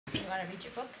want to read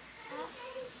your book?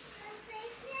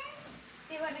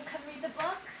 Do you want to come read the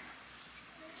book?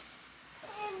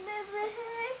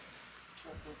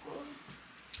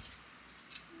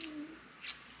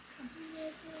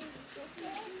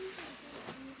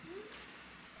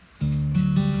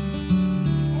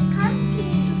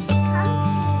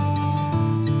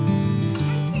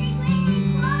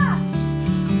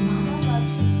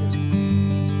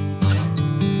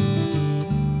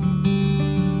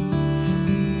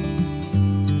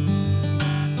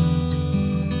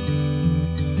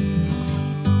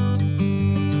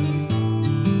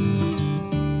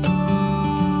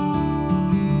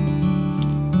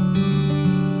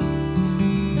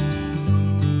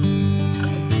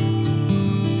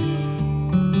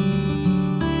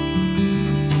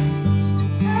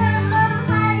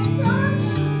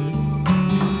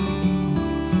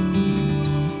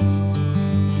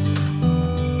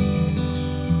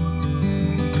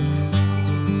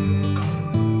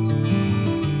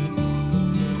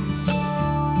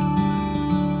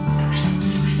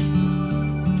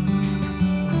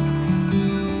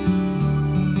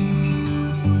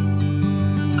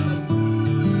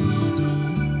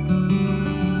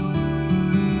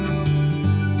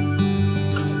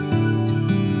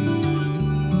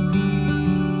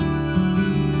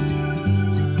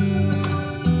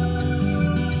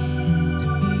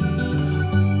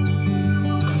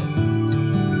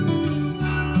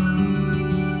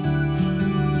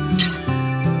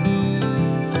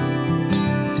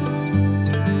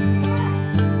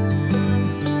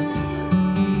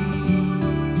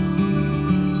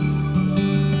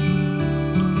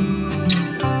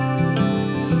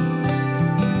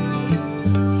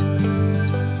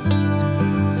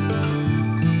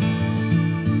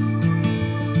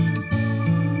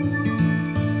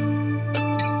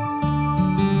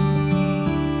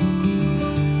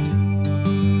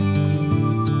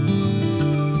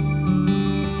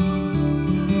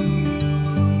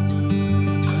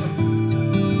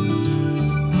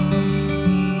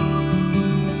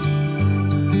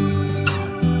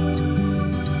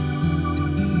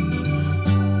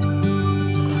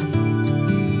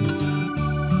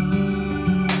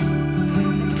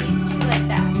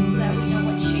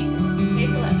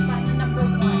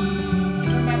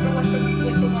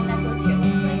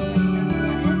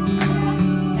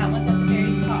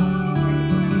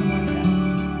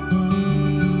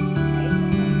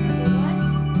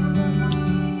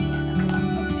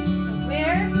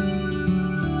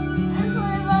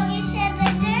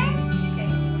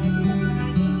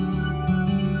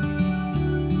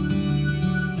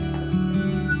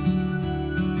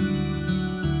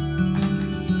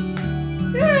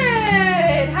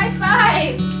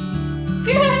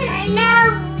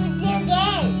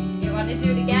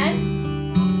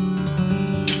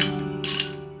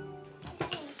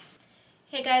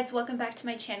 Hey guys, welcome back to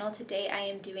my channel. Today I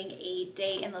am doing a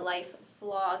day in the life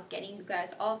vlog, getting you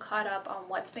guys all caught up on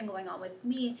what's been going on with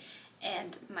me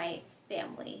and my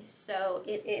family. So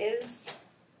it is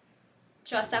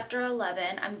just after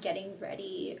 11. I'm getting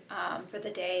ready for the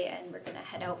day and we're gonna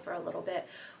head out for a little bit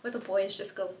with the boys,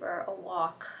 just go for a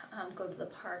walk, go to the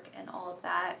park and all of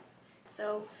that.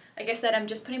 So like I said, I'm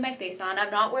just putting my face on.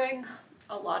 I'm not wearing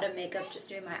a lot of makeup, just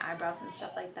doing my eyebrows and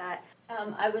stuff like that.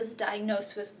 I was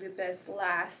diagnosed with lupus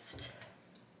last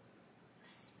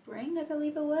spring, I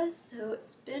believe it was, so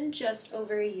it's been just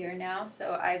over a year now.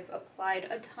 So I've applied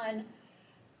a ton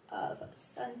of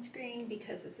sunscreen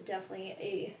because it's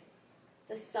definitely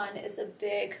the sun is a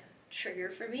big trigger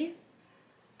for me.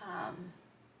 I'm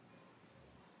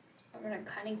gonna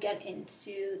kind of get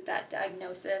into that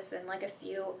diagnosis and like a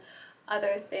few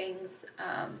other things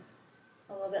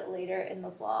a little bit later in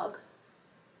the vlog.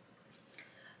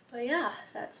 But yeah,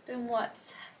 that's been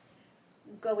what's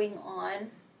going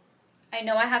on. I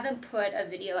know I haven't put a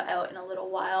video out in a little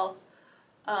while,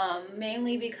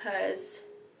 mainly because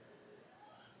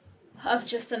of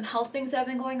just some health things that have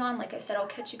been going on. Like I said, I'll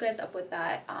catch you guys up with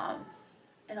that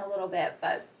in a little bit,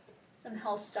 but some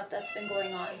health stuff that's been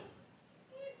going on,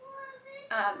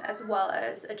 as well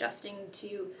as adjusting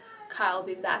to Kyle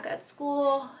being back at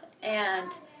school.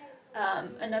 And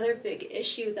another big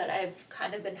issue that I've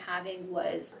kind of been having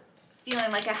was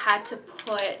feeling like I had to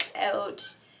put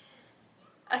out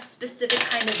a specific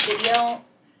kind of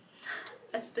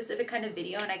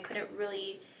video, and I couldn't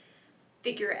really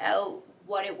figure out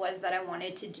what it was that I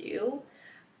wanted to do.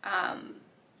 And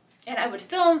I would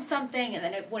film something and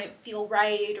then it wouldn't feel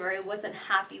right, or I wasn't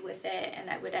happy with it, and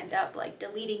I would end up like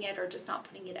deleting it or just not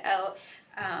putting it out.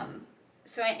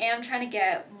 So I am trying to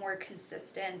get more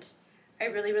consistent. I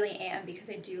really am,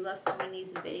 because I do love filming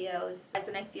these videos,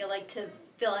 and I feel like to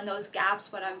fill in those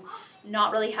gaps when I'm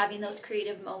not really having those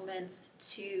creative moments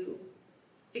to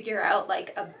figure out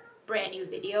like a brand new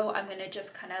video. I'm gonna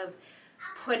just kind of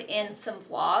put in some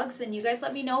vlogs, and you guys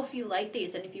let me know if you like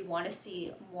these and if you want to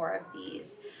see more of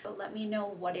these. But let me know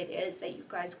what it is that you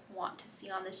guys want to see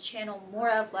on this channel,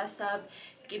 more of, less of.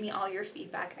 Give me all your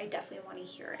feedback. I definitely want to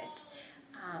hear it.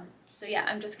 So yeah,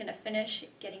 I'm just gonna finish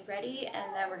getting ready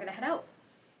and then we're gonna head out.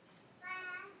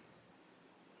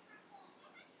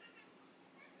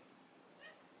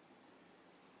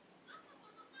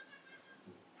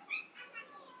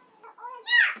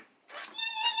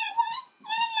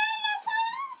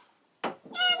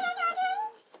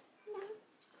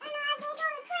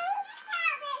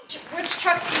 Which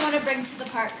trucks do you want to bring to the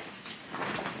park?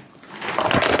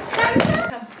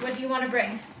 Come, what do you want to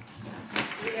bring?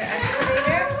 Your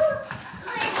excavator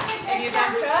and your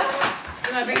dump truck.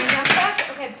 You want to bring your dump truck?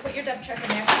 Okay, put your dump truck in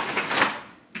there.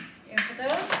 You gonna put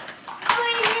those?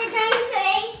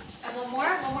 And one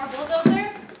more bulldozer.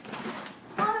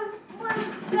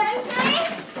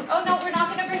 Oh no, we're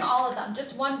not gonna bring all of them.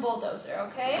 Just one bulldozer,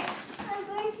 okay?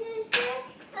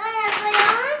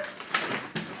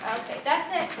 Okay, that's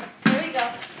it. There we go.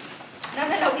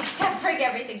 No, we can't bring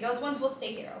everything. Those ones will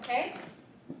stay here, okay?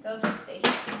 Those will stay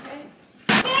here, okay?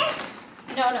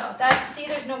 No, that's, see,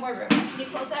 there's no more room. Can you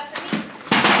close that for me?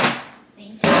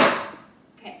 Thank you.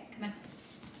 Okay, come on.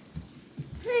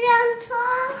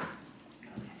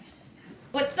 Okay.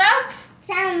 What's up?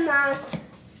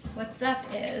 What's up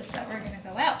is that we're gonna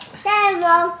go out.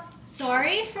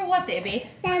 Sorry for what, baby?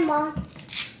 Here,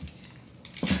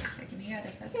 give me your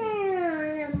other present.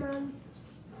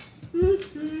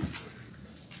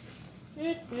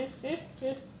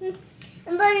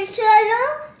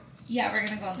 Yeah, we're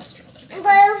gonna go on the stroller, baby.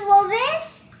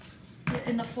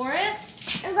 In the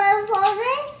forest?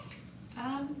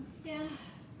 Yeah.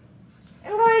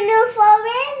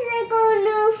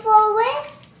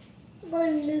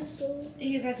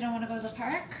 You guys don't want to go to the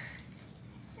park?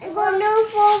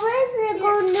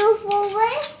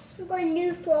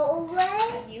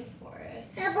 A new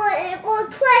forest.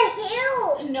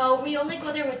 No, we only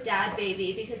go there with Dad,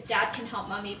 baby, because Dad can help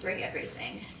Mommy bring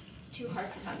everything. It's too hard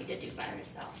for Mommy to do by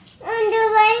herself.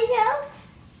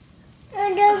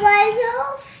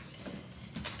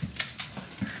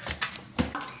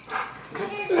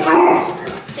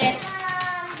 Sit.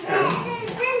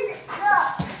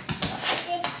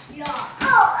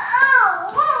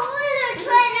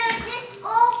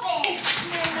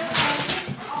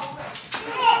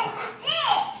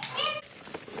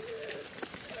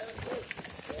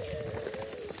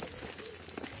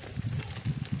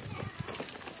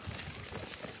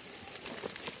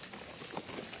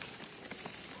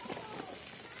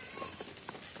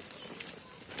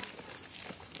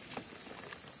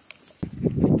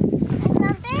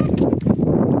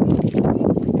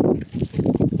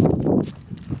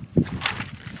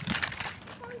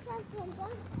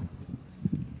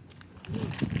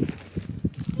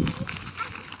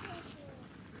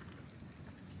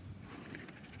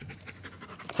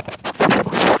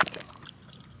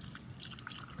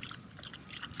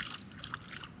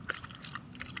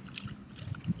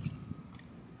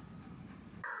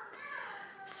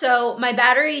 So my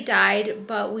battery died,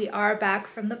 but we are back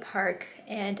from the park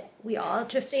and we all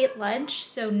just ate lunch.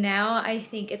 So now I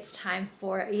think it's time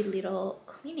for a little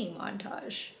cleaning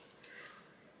montage.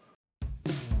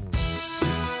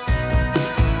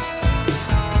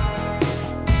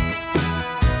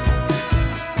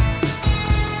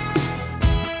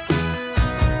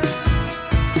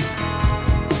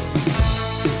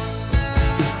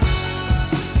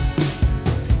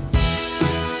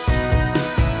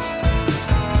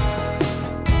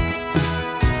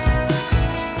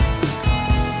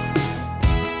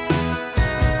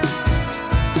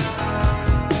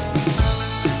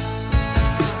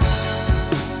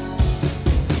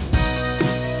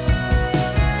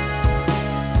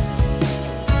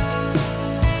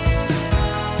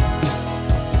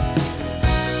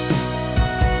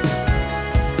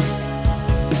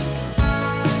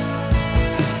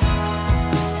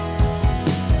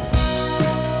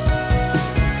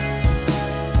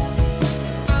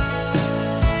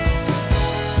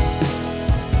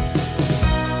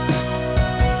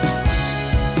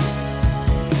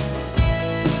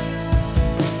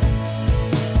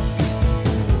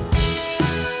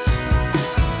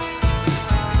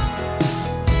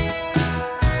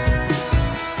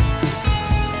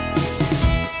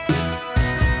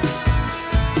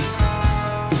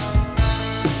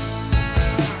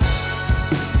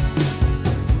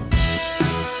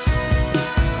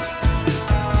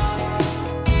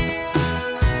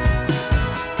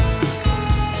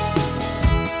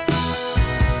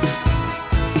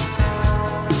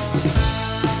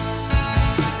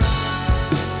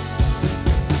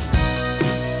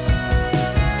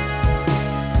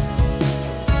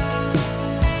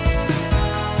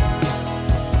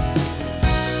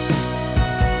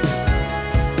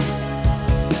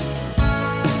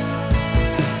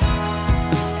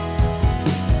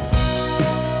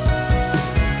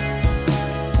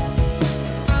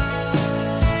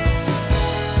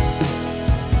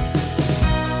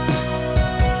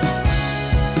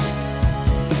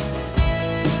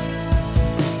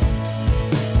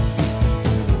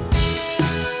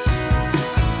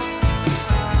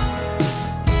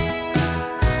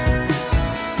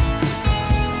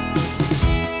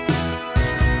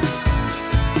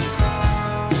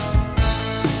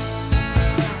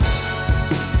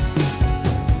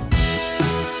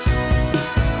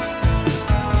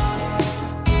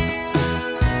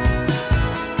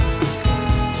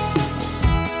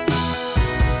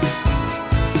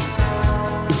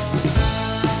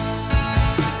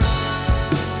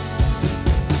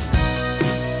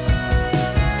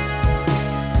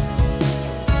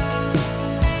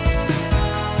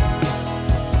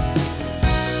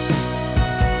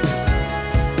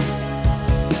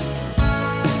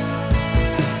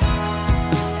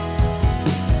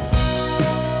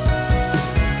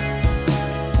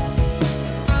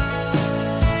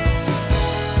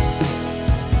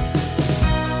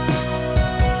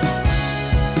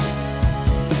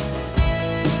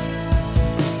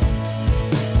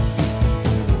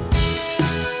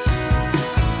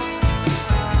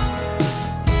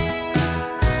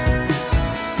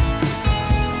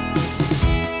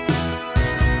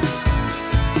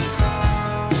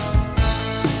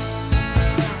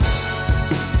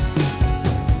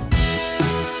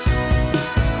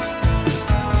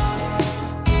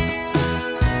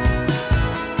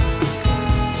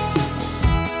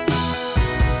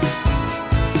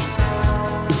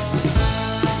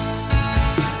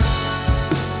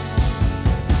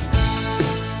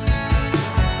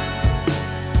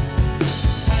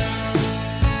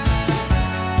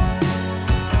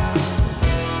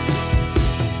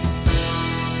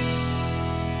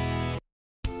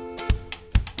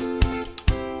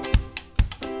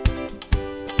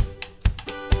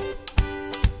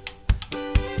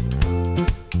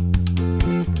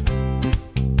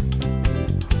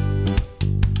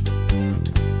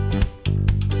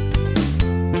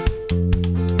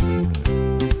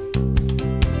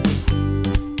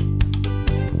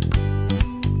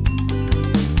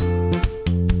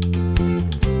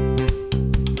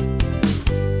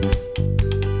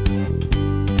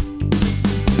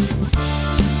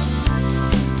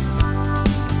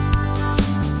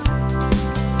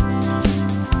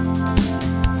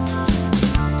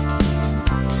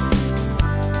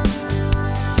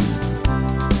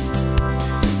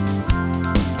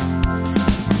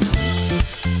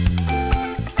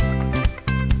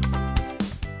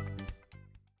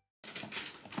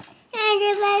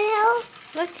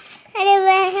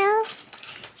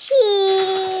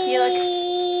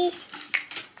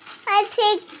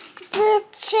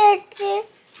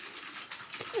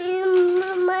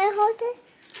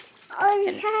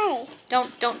 inside.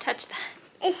 Don't touch that.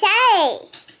 Inside.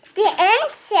 The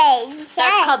inside.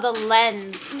 That's called the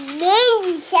lens. Lens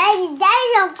inside.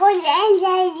 That's not going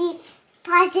inside the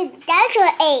plastic. That's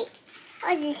what eight.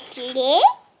 On the sleeve.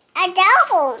 And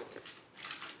down.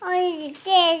 On the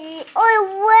this. Oh,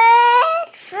 where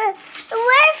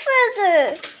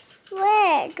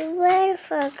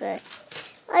further?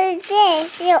 On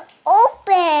this, you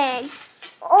open,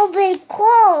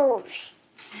 close.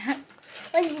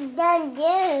 What's down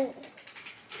there?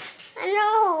 I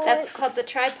know. That's called the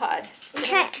tripod.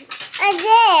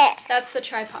 That's the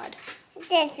tripod.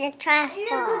 This is a tripod.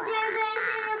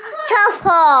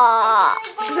 Tripod.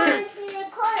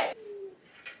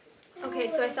 Okay,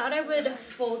 so I thought I would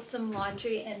fold some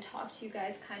laundry and talk to you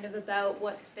guys kind of about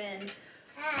what's been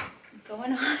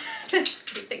going on. I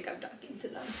think I'm talking to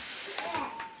them.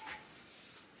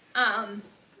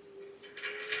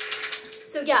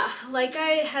 So yeah, like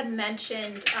I had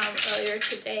mentioned earlier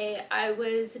today, I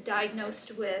was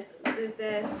diagnosed with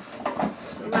lupus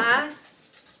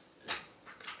last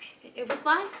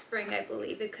spring, I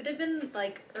believe. It could have been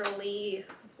like early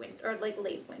winter or like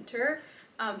late winter,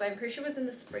 but I'm pretty sure it was in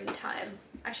the springtime.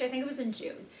 Actually, I think it was in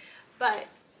June. But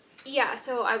yeah,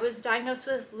 so I was diagnosed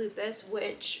with lupus,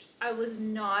 which I was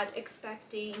not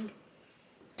expecting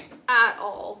at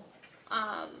all.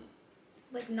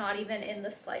 Like not even in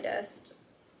the slightest.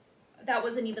 That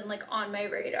wasn't even like on my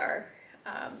radar.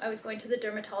 I was going to the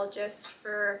dermatologist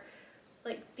for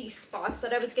like these spots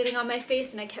that I was getting on my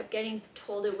face, and I kept getting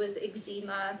told it was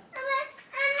eczema.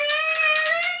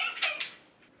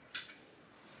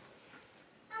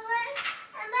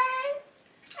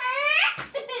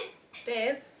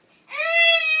 Babe?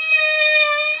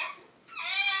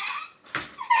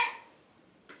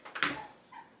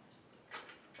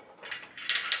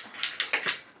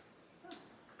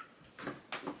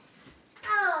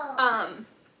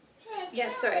 Yeah,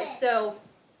 sorry. So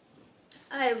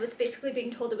I was basically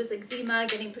being told it was eczema,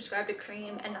 getting prescribed a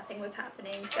cream, and nothing was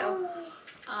happening. So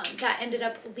that ended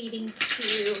up leading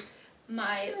to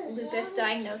my lupus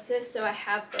diagnosis. So I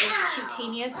have both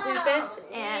cutaneous lupus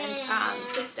and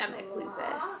systemic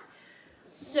lupus.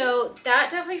 So that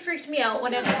definitely freaked me out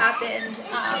when it happened.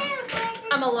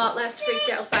 I'm a lot less freaked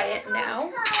out by it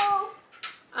now.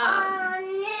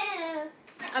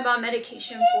 I'm on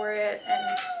medication for it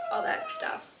and all that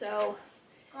stuff. So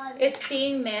it's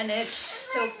being managed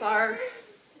so far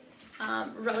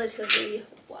relatively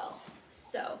well.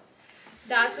 So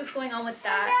that's what's going on with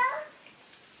that.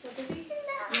 You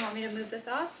want me to move this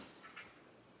off?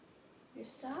 You're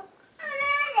stuck?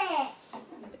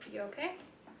 You okay?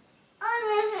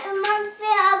 I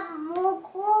feel more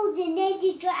cold than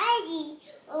it's dry.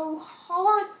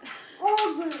 Hot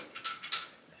over.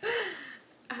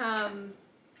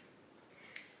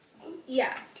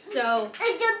 Yeah, so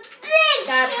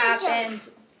that happened,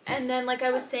 and then like I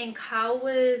was saying, Kyle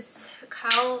is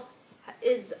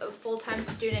a full-time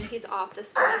student. He's off this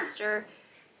semester,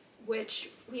 which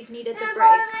we've needed the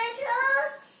break.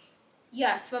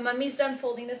 Yes, but Mommy's done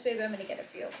folding this, baby. I'm gonna get it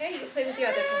for you, okay? You play with your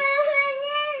other toys.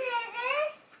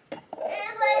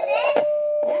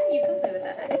 Yeah, you can play with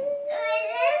that, honey.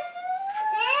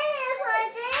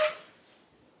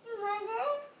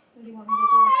 What do you want me to do?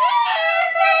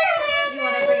 You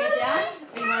want to bring it down? Or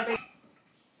you want to bring...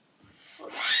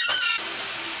 Hold on.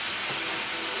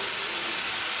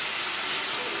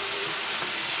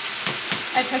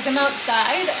 I took them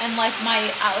outside, and like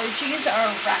my allergies are a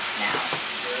wreck now.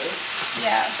 Really?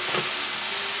 Yeah.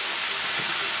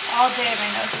 All day my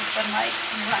nose has been like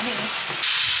runny.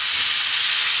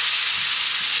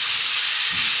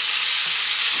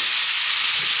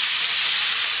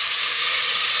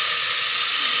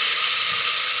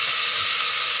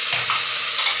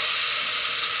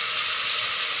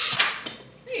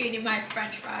 Eating my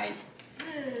French fries.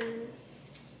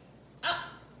 Oh.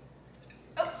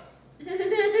 Oh.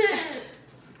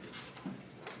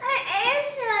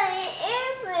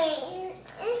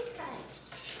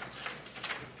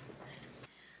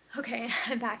 Okay,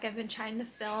 I'm back. I've been trying to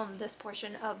film this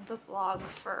portion of the vlog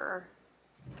for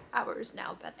hours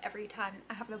now, but every time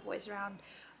I have the boys around,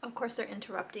 of course they're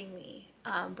interrupting me.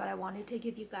 But I wanted to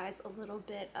give you guys a little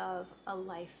bit of a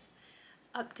life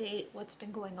update, what's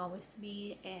been going on with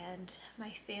me and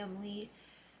my family.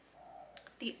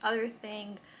 The other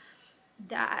thing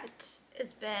that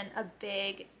has been a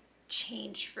big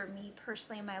change for me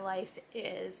personally in my life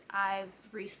is I've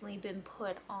recently been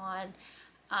put on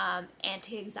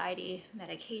anti-anxiety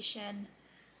medication.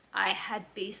 I had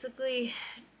basically,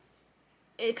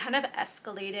 it kind of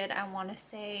escalated, I want to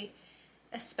say,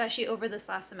 especially over this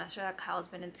last semester that Kyle's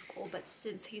been in school, but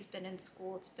since he's been in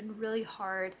school, it's been really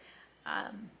hard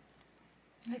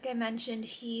Like I mentioned,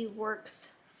 he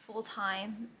works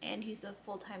full-time and he's a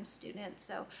full-time student,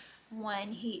 so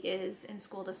when he is in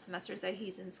school, the semesters that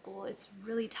he's in school, it's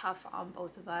really tough on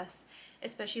both of us,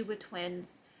 especially with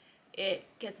twins. It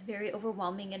gets very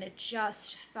overwhelming, and it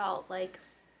just felt like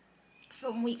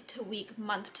from week to week,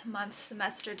 month to month,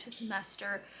 semester to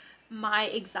semester, my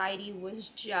anxiety was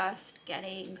just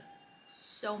getting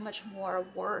so much more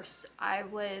worse. I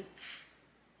was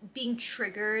being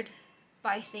triggered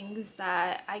by things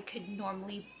that I could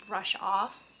normally brush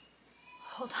off.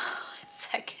 Hold on 1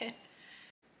 second.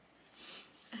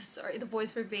 Sorry, the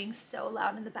boys were being so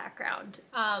loud in the background.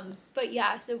 But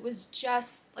yeah, so it was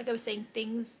just, like I was saying,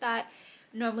 things that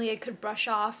normally I could brush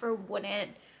off or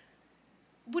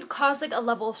would cause like a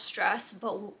level of stress,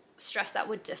 but stress that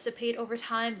would dissipate over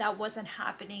time. That wasn't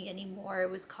happening anymore.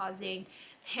 It was causing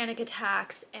panic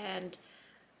attacks, and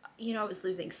I was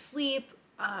losing sleep,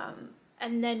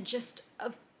 and then just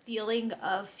a feeling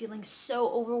of feeling so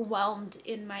overwhelmed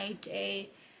in my day,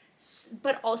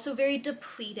 but also very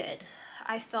depleted.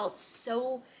 I felt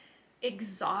so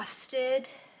exhausted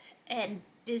and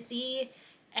busy,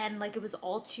 and like it was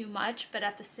all too much, but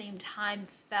at the same time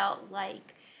felt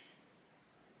like,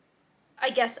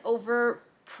 I guess, over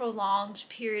prolonged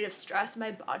period of stress,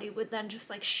 my body would then just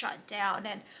like shut down,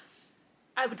 and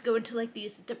I would go into like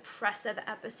these depressive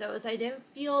episodes. I didn't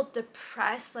feel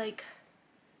depressed, like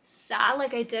sad,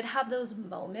 like I did have those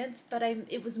moments, but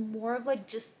it was more of like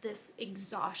just this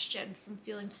exhaustion from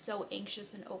feeling so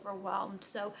anxious and overwhelmed.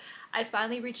 So I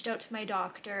finally reached out to my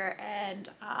doctor, and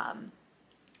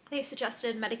they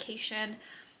suggested medication,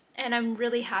 and I'm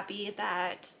really happy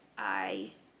that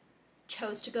I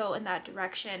chose to go in that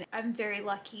direction. I'm very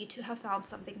lucky to have found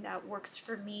something that works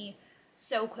for me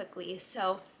so quickly.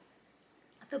 So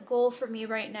the goal for me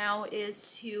right now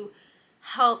is to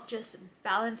help just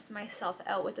balance myself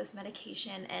out with this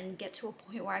medication and get to a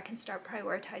point where I can start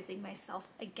prioritizing myself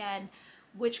again,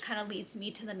 which kind of leads me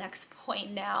to the next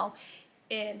point now.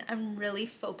 And I'm really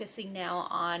focusing now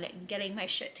on getting my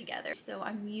shit together. So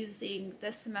I'm using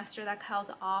this semester that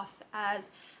Kyle's off as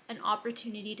an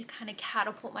opportunity to kind of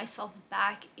catapult myself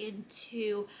back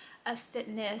into a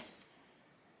fitness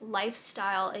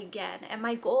lifestyle again. And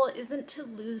my goal isn't to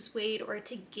lose weight or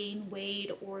to gain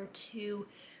weight or to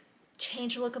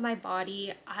change the look of my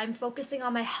body. I'm focusing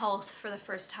on my health for the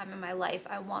first time in my life.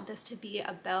 I want this to be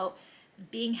about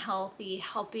being healthy,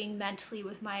 helping mentally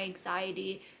with my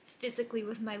anxiety, physically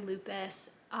with my lupus,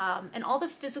 and all the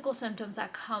physical symptoms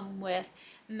that come with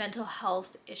mental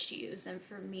health issues. And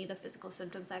for me, the physical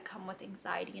symptoms that come with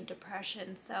anxiety and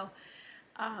depression. So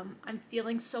I'm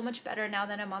feeling so much better now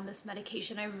that I'm on this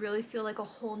medication. I really feel like a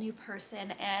whole new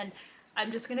person, and I'm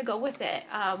just gonna go with it.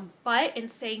 But in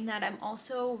saying that, I'm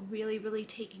also really, really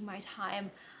taking my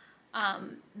time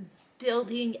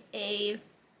building a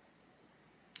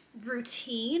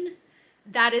routine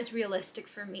that is realistic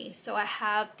for me. So I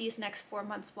have these next 4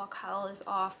 months while Kyle is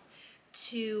off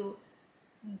to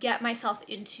get myself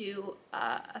into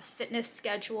a fitness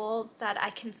schedule that I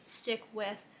can stick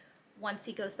with once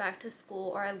he goes back to school,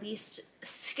 or at least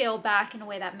scale back in a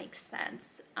way that makes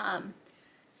sense.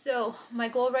 So my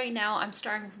goal right now, I'm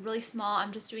starting really small.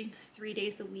 I'm just doing 3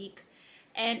 days a week.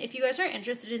 And if you guys are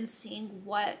interested in seeing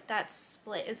what that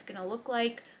split is gonna look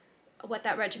like, what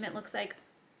that regimen looks like,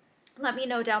 let me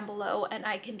know down below, and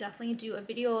I can definitely do a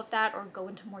video of that or go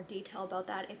into more detail about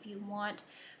that if you want.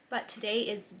 But today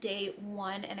is day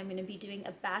 1, and I'm gonna be doing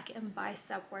a back and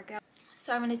bicep workout.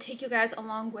 So I'm gonna take you guys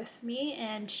along with me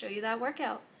and show you that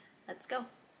workout. Let's go.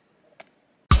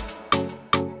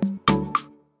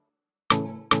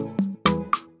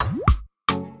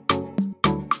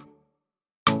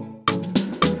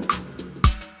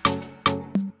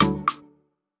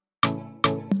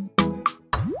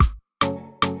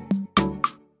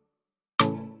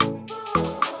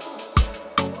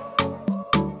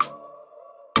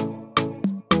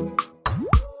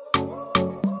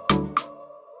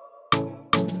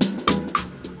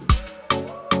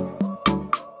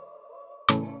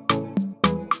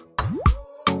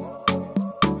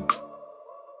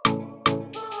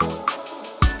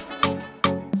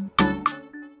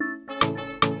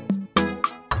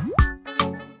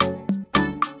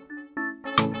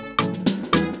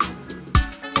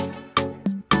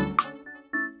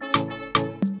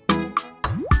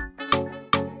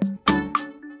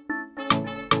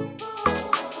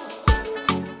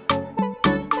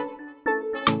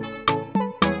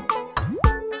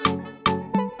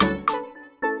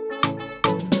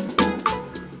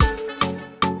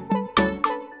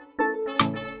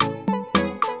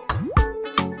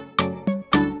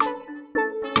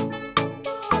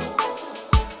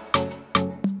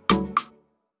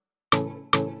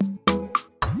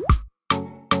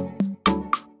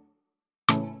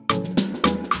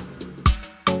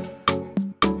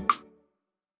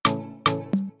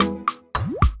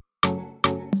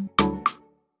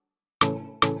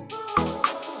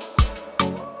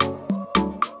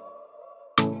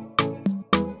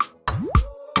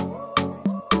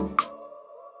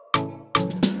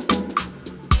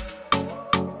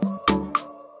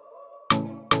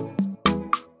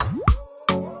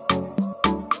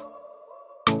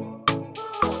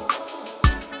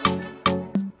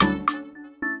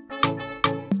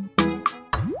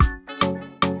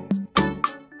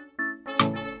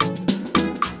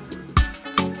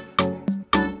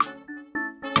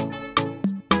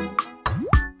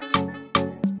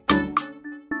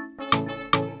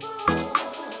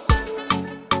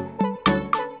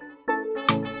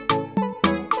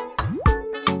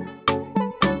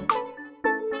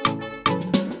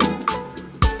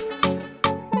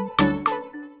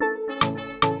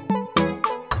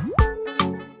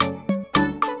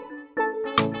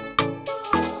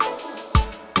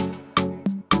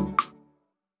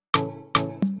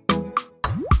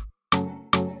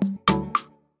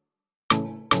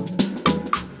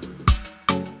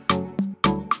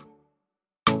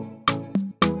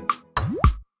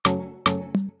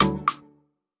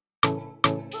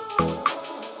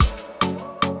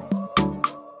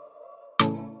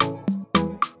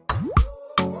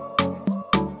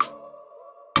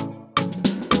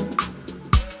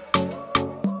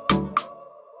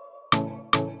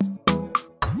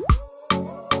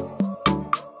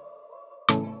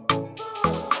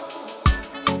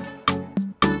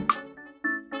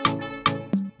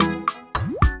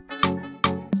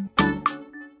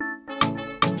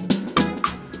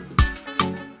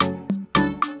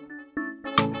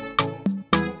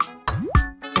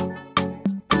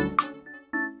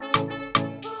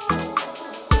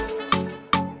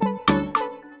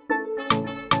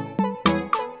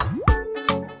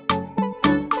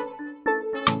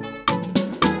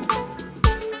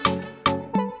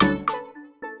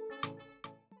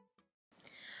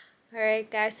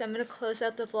 Alright guys, so I'm going to close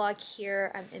out the vlog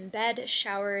here. I'm in bed,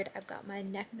 showered, I've got my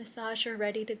neck massager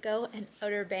ready to go and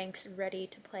Outer Banks ready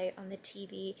to play on the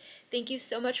TV. Thank you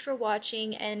so much for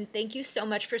watching and thank you so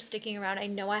much for sticking around. I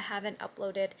know I haven't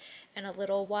uploaded in a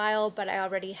little while, but I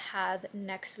already have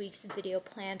next week's video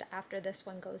planned after this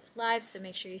one goes live, so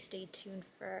make sure you stay tuned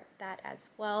for that as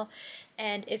well.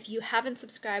 And if you haven't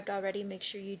subscribed already, make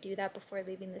sure you do that before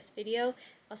leaving this video.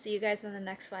 I'll see you guys in the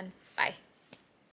next one. Bye!